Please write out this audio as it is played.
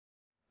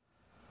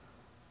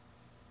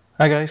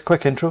Hi guys,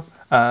 quick intro.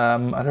 I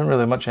don't really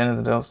have much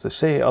anything else to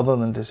say other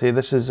than to say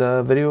this is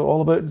a video all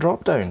about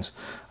dropdowns,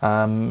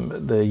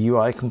 the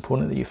UI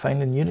component that you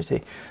find in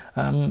Unity.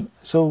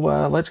 So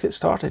let's get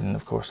started, and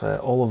of course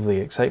all of the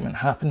excitement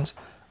happens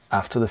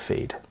after the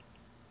fade.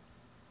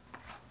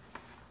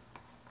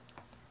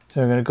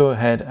 So we're going to go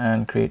ahead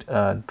and create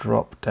a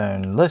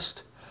drop-down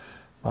list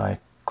by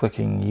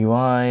clicking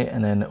UI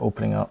and then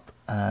opening up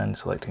and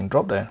selecting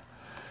drop-down,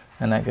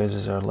 and that gives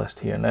us our list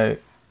here. Now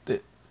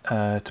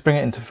to bring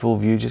it into full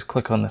view, just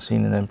click on the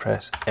scene and then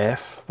press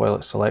F while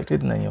it's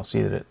selected, and then you'll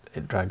see that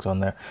it drags on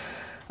there.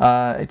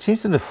 It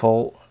seems to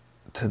default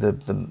to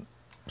the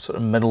sort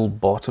of middle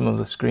bottom of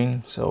the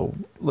screen, so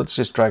let's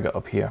just drag it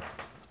up here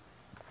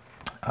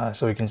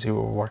so we can see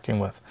what we're working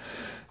with.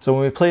 So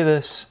when we play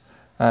this,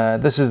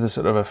 this is the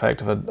sort of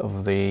effect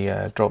of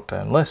the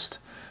drop-down list,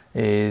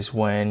 is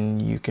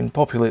when you can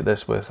populate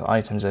this with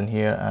items in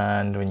here,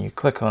 and when you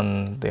click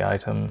on the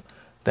item,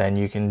 then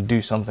you can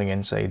do something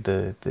inside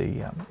the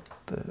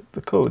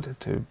code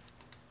to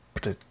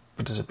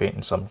participate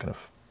in some kind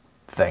of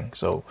thing.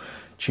 So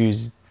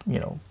choose, you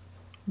know,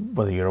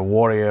 whether you're a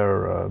warrior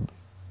or a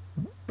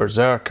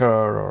berserker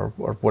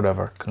or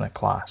whatever kind of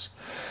class.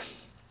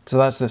 So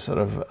that's the sort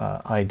of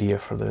idea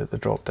for the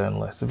drop-down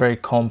list. A very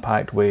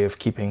compact way of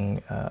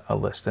keeping a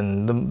list,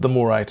 and the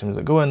more items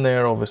that go in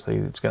there, obviously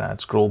it's going to add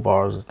scroll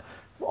bars,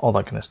 all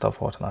that kind of stuff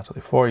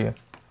automatically for you.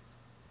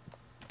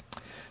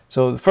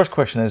 So the first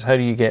question is, how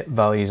do you get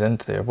values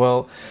into there?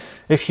 Well,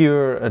 if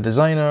you're a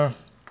designer,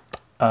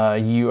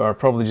 you are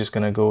probably just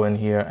going to go in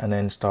here and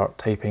then start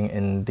typing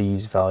in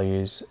these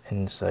values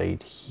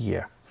inside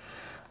here,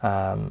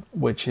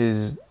 which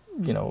is,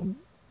 you know,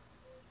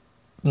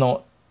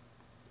 not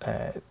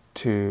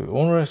too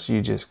onerous. You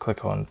just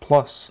click on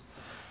plus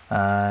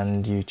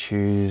and you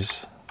choose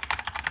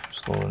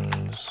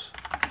Sloan's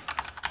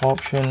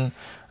option.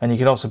 And you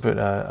can also put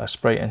a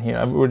sprite in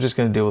here. We're just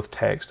going to deal with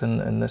text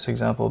in this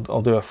example.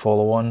 I'll do a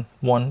follow-on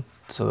one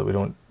so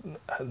that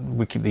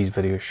we keep these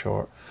videos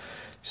short.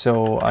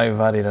 So I've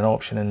added an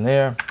option in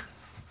there,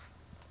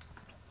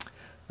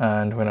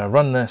 and when I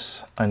run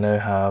this, I now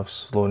have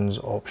Sloan's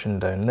option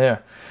down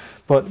there.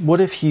 But what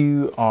if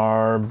you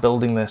are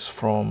building this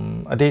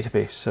from a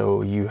database?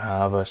 So you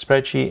have a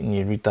spreadsheet and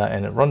you read that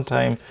in at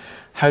runtime.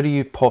 How do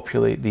you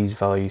populate these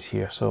values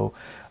here? So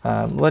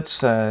let's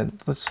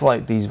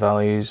select these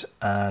values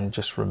and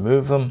just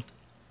remove them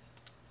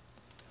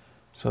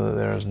so that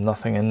there's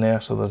nothing in there.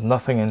 So there's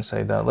nothing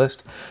inside that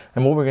list.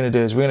 And what we're going to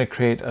do is we're going to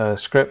create a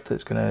script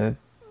that's going to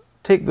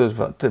take those,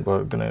 we're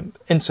going to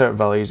insert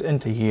values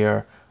into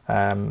here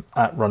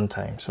at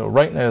runtime. So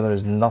right now there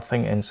is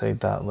nothing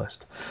inside that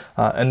list.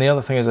 And the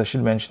other thing is, I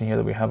should mention here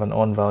that we have an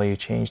on value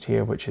changed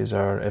here, which is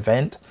our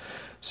event.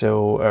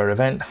 So our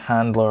event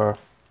handler,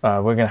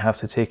 we're going to have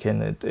to take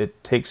in,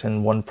 it takes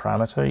in one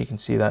parameter. You can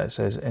see that it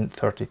says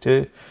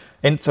int32.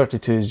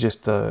 Int32 is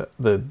just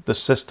the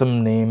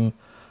system name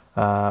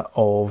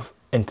of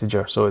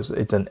integer, so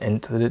it's an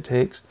int that it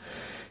takes.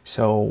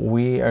 So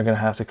we are going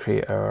to have to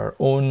create our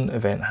own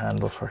event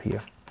handler for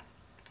here.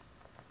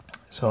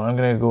 So I'm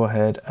going to go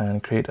ahead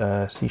and create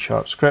a C#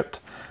 script,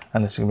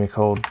 and this is going to be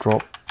called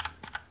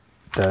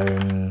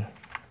Dropdown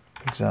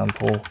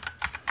example.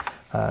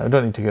 I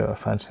don't need to get a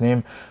fancy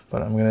name,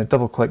 but I'm going to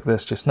double click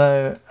this just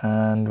now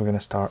and we're going to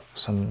start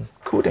some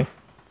coding.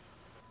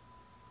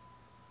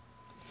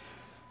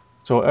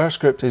 So our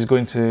script is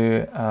going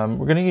to,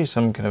 we're going to use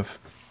some kind of,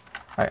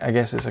 I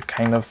guess it's a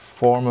kind of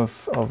form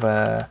of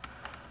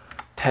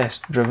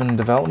test-driven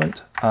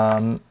development.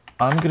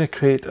 I'm going to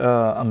create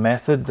a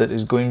method that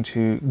is going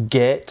to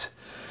get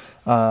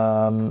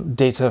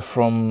data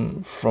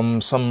from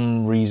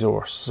some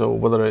resource. So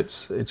whether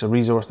it's a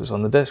resource that's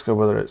on the disk, or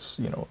whether it's,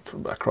 you know,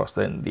 across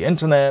the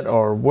internet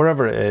or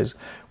wherever it is,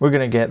 we're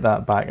going to get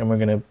that back and we're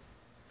going to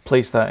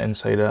place that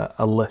inside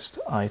a list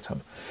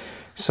item.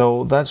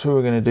 So that's what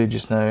we're going to do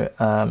just now,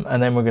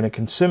 and then we're going to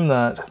consume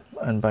that.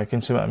 And by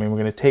consume it, I mean we're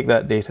going to take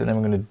that data and then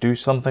we're going to do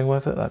something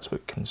with it. That's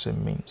what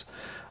consume means.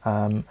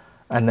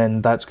 And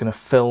then that's going to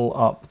fill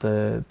up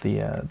the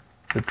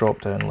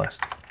drop-down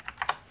list.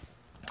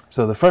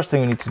 So the first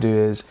thing we need to do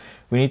is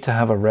we need to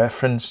have a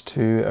reference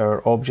to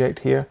our object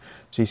here.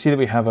 So you see that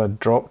we have a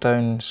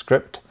drop-down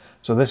script.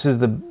 So this is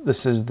the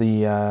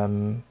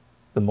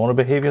mono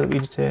behavior that we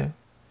need to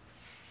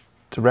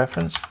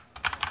reference.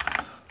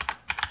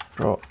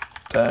 Drop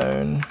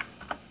down,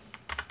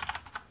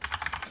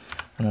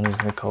 and I'm just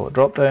going to call it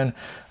drop down,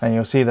 and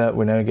you'll see that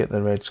we now get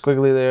the red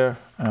squiggly there,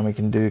 and we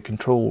can do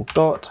control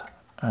dot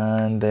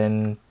and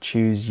then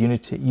choose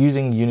Unity,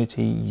 using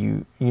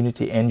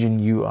Unity Engine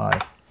UI.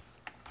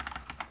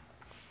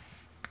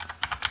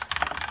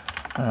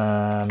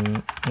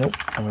 Nope,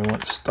 and we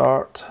want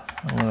start.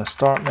 I want a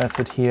start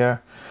method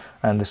here,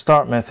 and the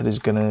start method is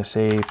going to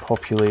say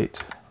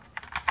populate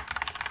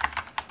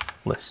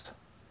list.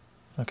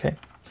 Okay,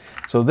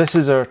 so this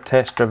is our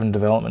test-driven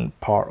development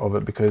part of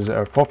it, because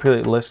our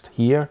populate list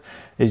here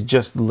is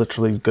just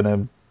literally going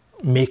to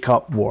make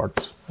up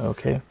words.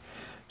 Okay,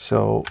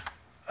 so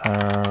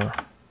our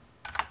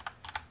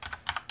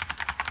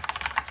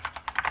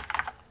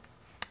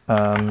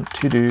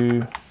to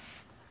do,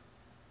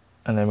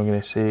 and then we're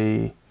going to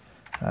say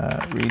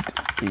read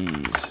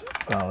these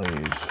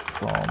values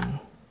from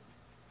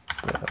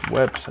the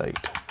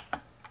website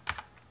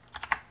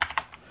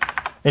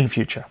in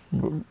future,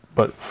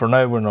 but for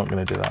now we're not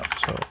going to do that.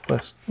 So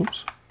list,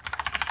 oops.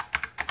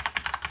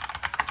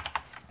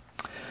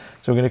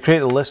 So we're going to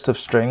create a list of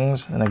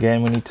strings, and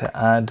again we need to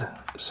add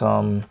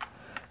some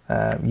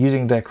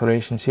using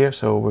declarations here.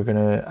 So we're going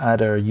to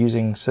add our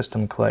using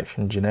system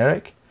collection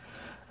generic,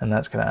 and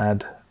that's going to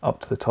add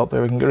up to the top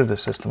there. We can get rid of the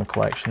system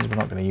collections, we're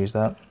not going to use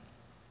that.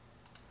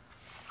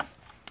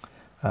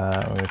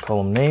 We're going to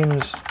call them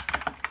names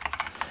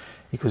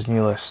equals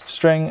new list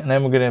string, and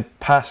then we're going to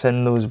pass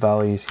in those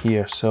values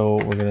here. So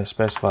we're going to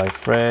specify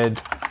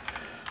Fred,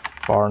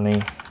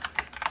 Barney,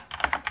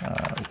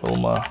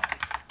 Wilma,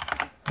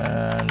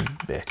 and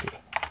Betty,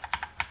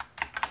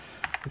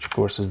 which of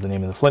course is the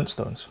name of the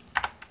Flintstones.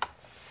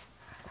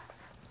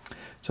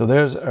 So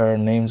there's our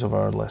names of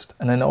our list,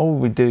 and then all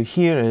we do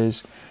here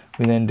is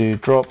we then do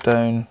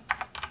dropdown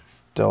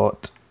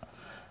dot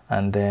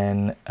and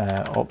then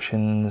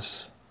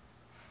options.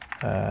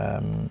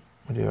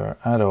 We do our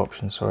add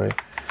options, sorry,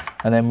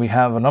 and then we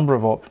have a number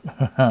of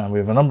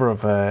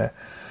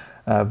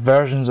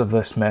versions of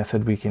this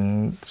method. We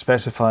can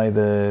specify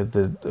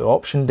the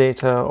option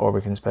data, or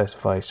we can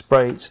specify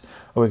sprites,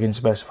 or we can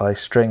specify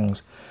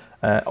strings.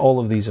 All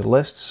of these are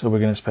lists, so we're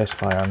going to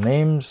specify our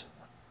names.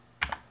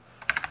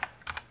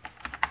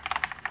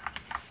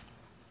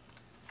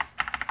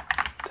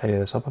 Tidy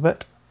this up a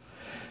bit.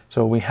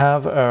 So we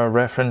have our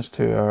reference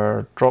to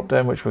our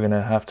dropdown, which we're going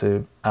to have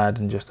to add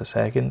in just a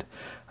second.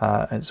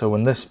 And so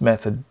when this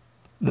method,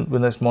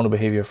 when this mono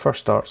behavior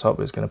first starts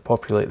up, it's going to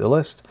populate the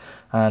list,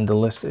 and the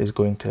list is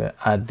going to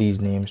add these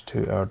names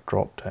to our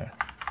dropdown.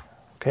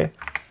 Okay.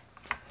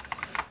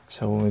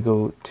 So when we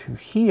go to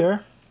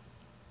here,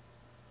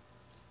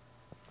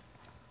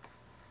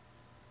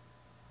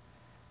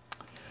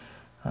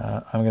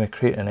 I'm going to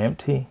create an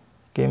empty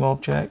game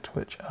object,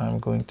 which I'm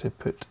going to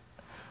put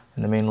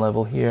in the main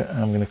level here, and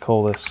I'm going to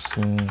call this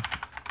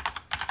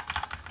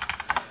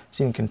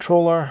scene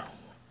controller,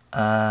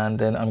 and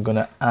then I'm going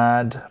to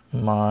add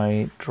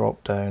my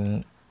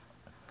dropdown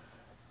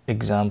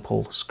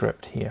example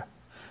script here,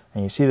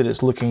 and you see that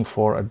it's looking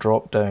for a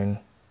dropdown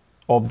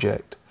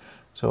object.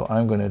 So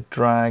I'm going to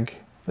drag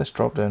this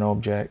dropdown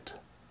object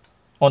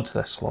onto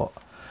this slot,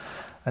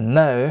 and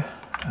now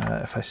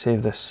if I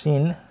save this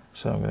scene,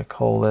 so I'm going to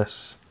call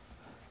this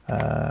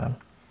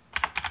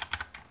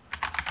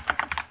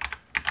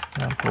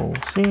example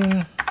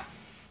scene,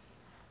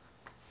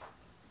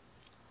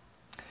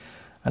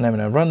 and then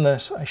when I run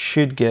this, I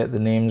should get the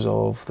names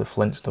of the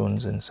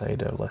Flintstones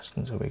inside our list,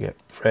 and so we get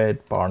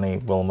Fred, Barney,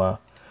 Wilma,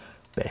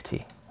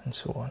 Betty, and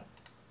so on.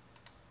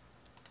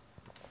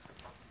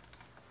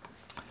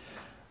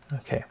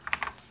 Okay,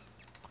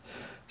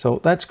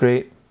 so that's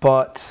great,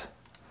 but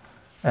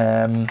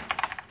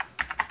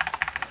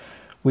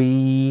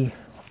we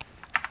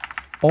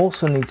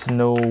also need to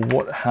know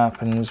what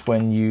happens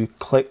when you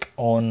click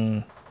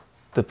on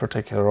the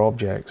particular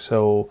object.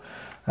 So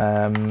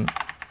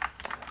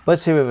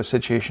let's say we have a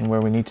situation where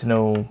we need to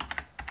know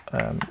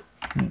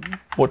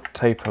what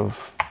type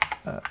of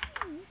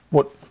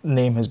what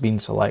name has been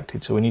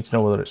selected. So we need to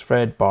know whether it's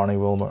Fred, Barney,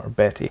 Wilma, or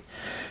Betty.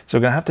 So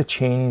we're going to have to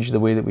change the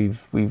way that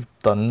we've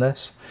done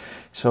this.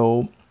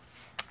 So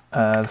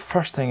the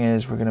first thing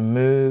is we're going to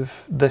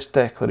move this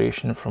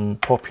declaration from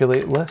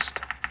populate list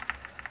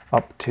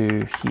up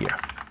to here.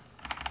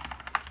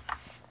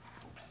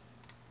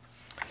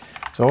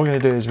 So what we're going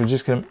to do is we're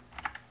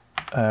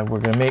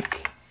going to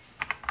make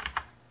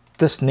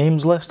this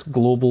names list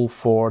global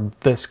for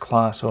this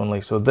class only.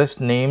 So this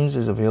names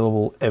is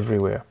available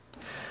everywhere.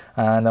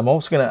 And I'm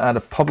also going to add a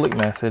public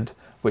method,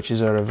 which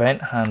is our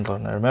event handler.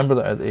 Now remember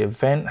that the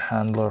event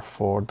handler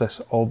for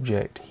this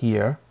object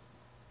here,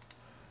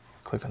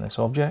 click on this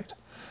object,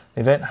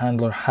 the event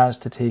handler has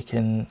to take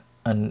in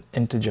an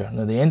integer.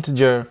 Now the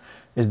integer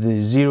is the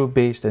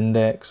zero-based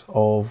index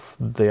of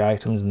the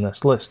items in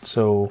this list.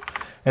 So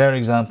in our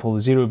example,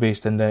 the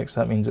zero-based index,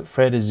 that means that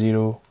Fred is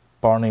 0,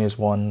 Barney is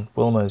 1,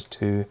 Wilma is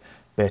 2,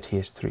 Betty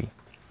is 3.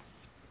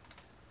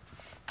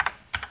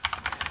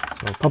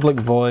 So public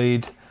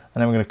void,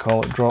 and then we're going to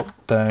call it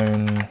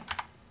dropdown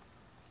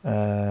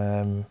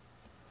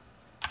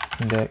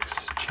index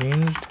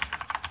changed,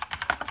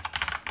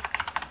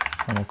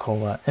 and we'll call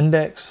that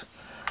index.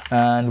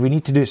 And we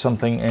need to do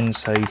something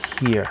inside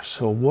here.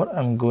 So what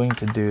I'm going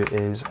to do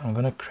is I'm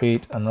going to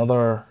create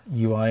another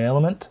UI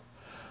element,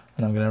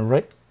 and I'm going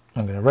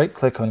to right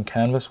click on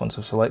canvas once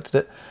I've selected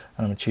it, and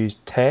I'm going to choose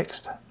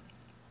text.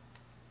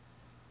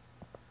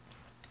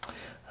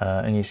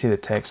 And you see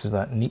that text is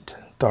that neat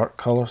dark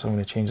color, so I'm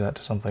going to change that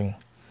to something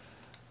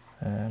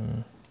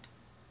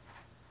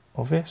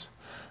obvious.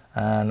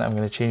 And I'm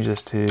going to change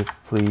this to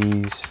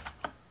please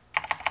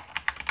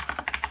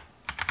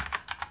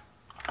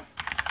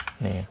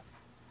name.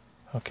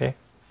 Okay,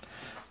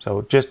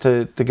 so just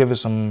to give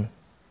us some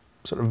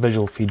sort of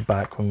visual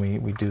feedback when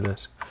we do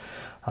this.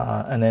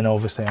 And then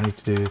obviously I need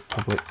to do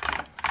public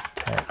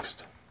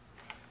text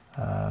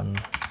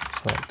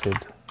selected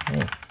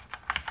name.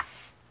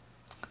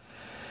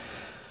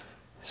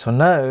 So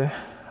now,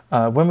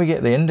 when we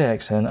get the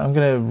index in, I'm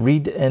going to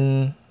read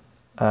in,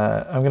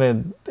 I'm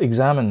going to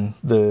examine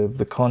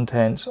the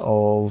contents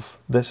of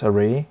this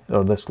array,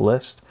 or this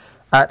list,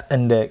 at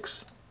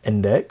index.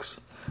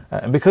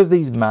 And because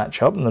these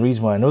match up, and the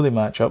reason why I know they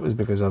match up is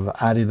because I've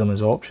added them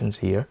as options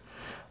here,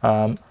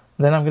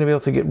 then I'm going to be able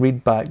to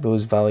read back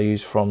those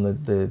values from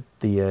the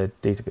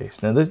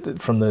database. Now,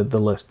 from the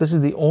list. This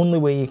is the only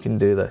way you can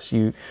do this.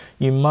 You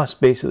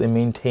must basically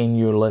maintain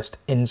your list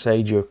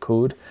inside your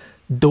code.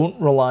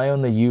 Don't rely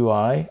on the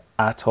UI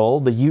at all.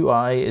 The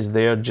UI is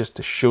there just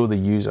to show the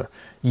user.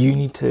 You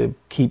need to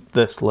keep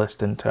this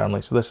list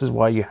internally. So this is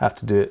why you have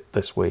to do it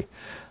this way.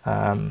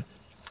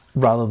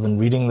 Rather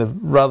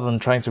than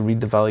trying to read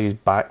the values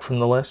back from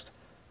the list,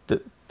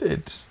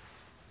 it's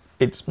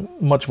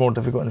much more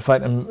difficult. In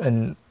fact,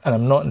 and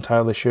I'm not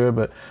entirely sure,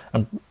 but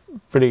I'm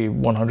pretty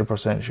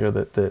 100% sure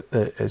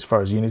that as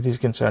far as Unity is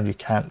concerned, you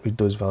can't read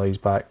those values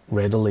back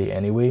readily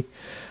anyway.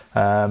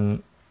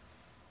 And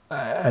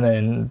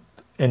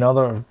in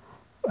other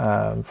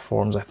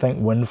forms, I think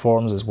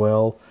WinForms as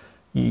well,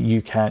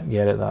 you can't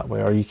get it that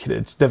way, or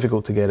it's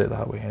difficult to get it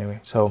that way anyway.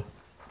 So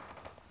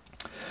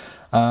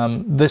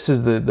this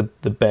is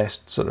the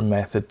best sort of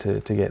method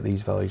to get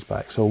these values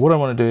back. So what I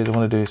want to do is I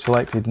want to do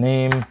selected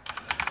name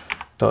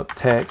dot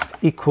text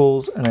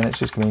equals, and then it's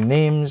just going to be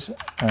names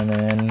and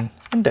then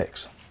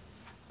index,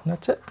 and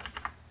that's it.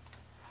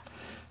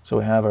 So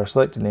we have our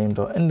selected name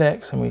dot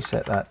index, and we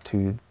set that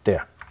to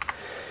there.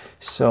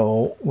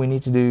 So we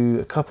need to do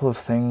a couple of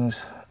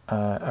things.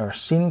 Our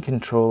scene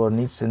controller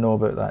needs to know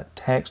about that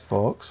text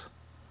box,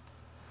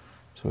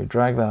 so we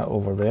drag that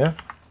over there.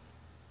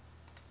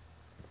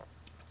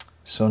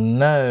 So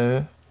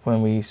now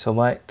when we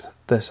select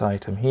this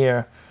item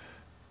here,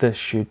 this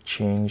should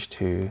change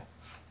to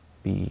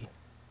be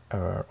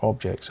our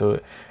object.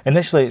 So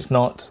initially it's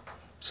not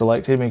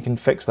selected. We can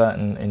fix that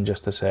in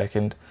just a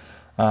second,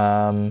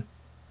 but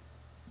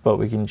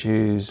we can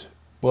choose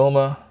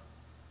Wilma,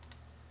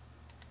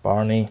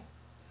 Barney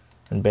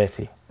and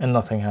Betty, and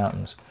nothing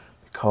happens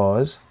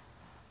because,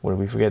 what did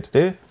we forget to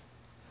do?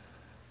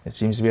 It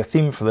seems to be a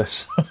theme for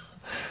this.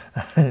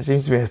 It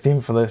seems to be a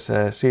theme for this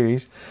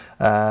series,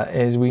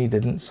 is we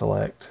didn't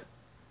select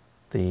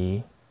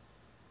the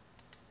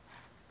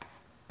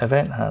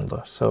event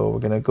handler. So we're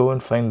going to go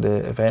and find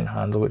the event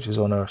handler, which is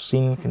on our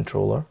scene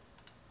controller,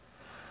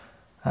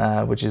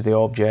 which is the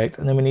object,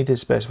 and then we need to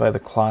specify the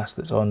class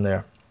that's on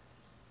there.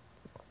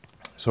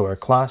 So our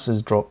class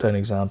is Dropdown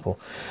example.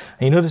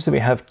 And you notice that we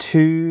have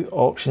two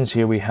options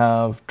here. We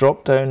have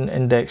Dropdown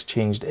index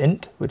changed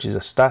int, which is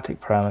a static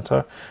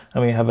parameter,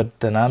 and we have a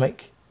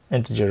dynamic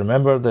integer.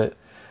 Remember that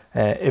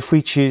if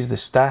we choose the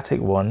static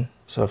one,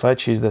 so if I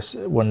choose this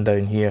one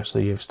down here, so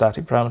you have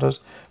static parameters,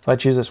 if I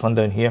choose this one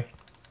down here,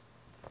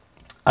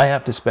 I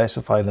have to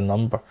specify the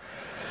number.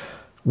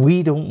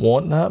 We don't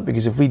want that,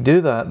 because if we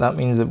do that, that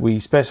means that we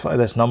specify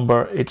this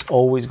number, it's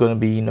always going to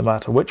be, no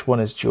matter which one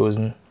is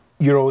chosen,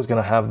 you're always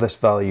going to have this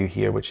value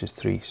here, which is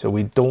 3. So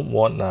we don't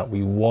want that.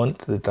 We want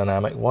the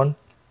dynamic one.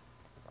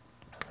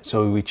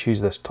 So we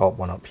choose this top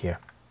one up here.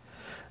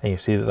 And you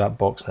see that that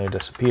box now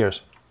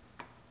disappears.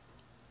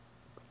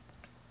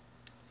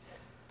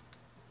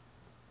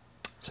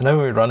 So now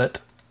when we run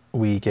it,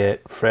 we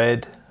get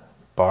Fred,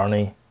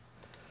 Barney,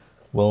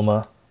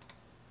 Wilma,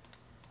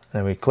 and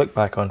then we click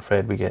back on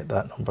Fred, we get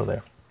that number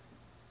there.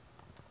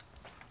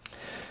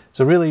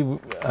 So really,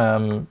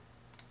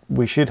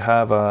 we should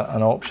have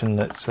an option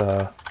that's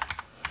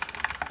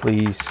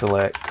please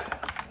select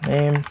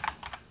name.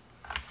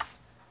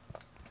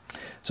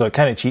 So it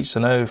kind of cheats. So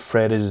now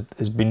Fred has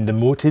been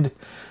demoted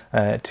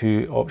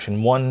to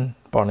option 1,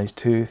 Barney's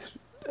 2,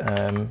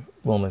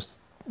 Wilma's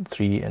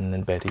 3, and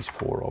then Betty's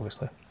 4,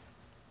 obviously.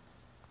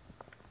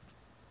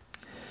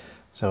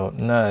 So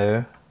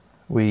now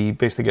we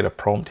basically get a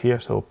prompt here.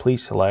 So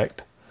please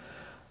select,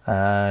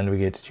 and we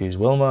get to choose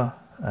Wilma.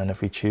 And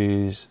if we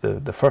choose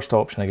the first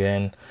option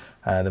again,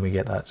 then we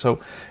get that. So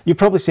you've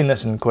probably seen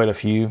this in quite a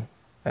few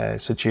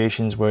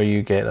situations where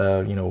you get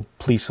a,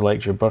 please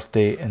select your birth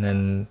date, and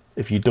then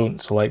if you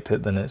don't select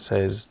it, then it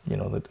says,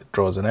 that it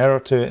draws an error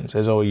to it and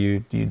says, oh,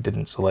 you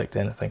didn't select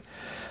anything.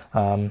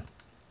 And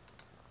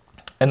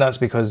that's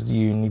because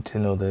you need to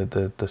know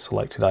the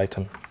selected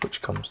item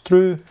which comes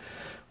through,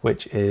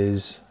 which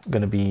is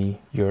going to be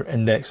your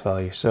index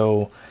value.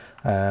 So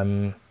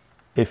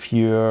if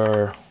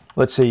you're,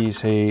 let's say you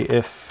say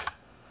if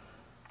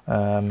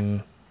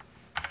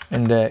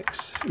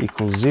index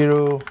equals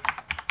 0,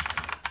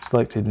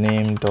 selected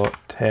name dot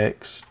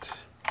text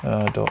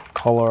dot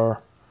color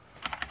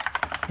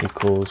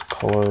equals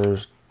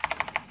colors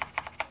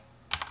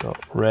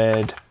dot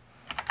red,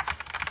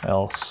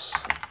 else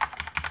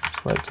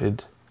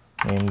selected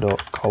name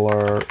dot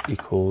color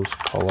equals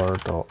color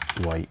dot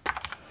white.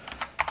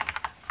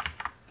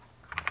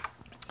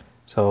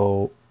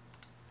 So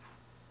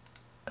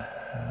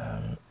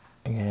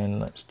again,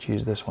 let's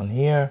choose this one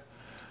here,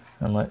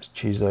 and let's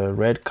choose the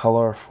red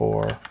color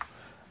for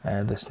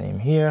this name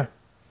here.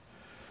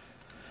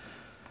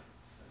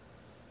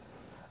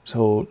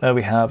 So now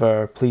we have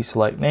our please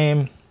select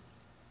name.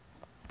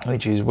 We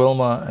choose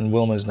Wilma, and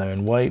Wilma is now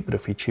in white, but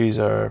if we choose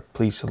our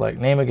please select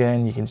name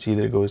again, you can see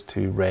that it goes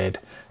to red,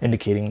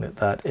 indicating that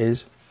that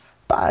is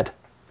bad.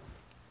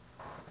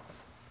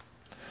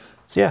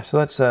 So yeah, so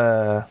that's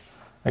I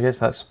guess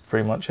that's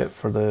pretty much it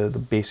for the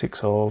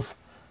basics of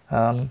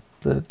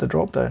the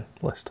drop-down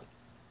list.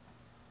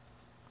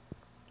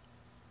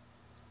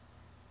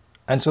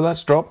 And so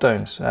that's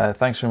Dropdowns.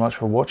 Thanks very much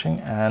for watching,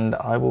 and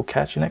I will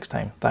catch you next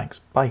time. Thanks.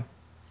 Bye.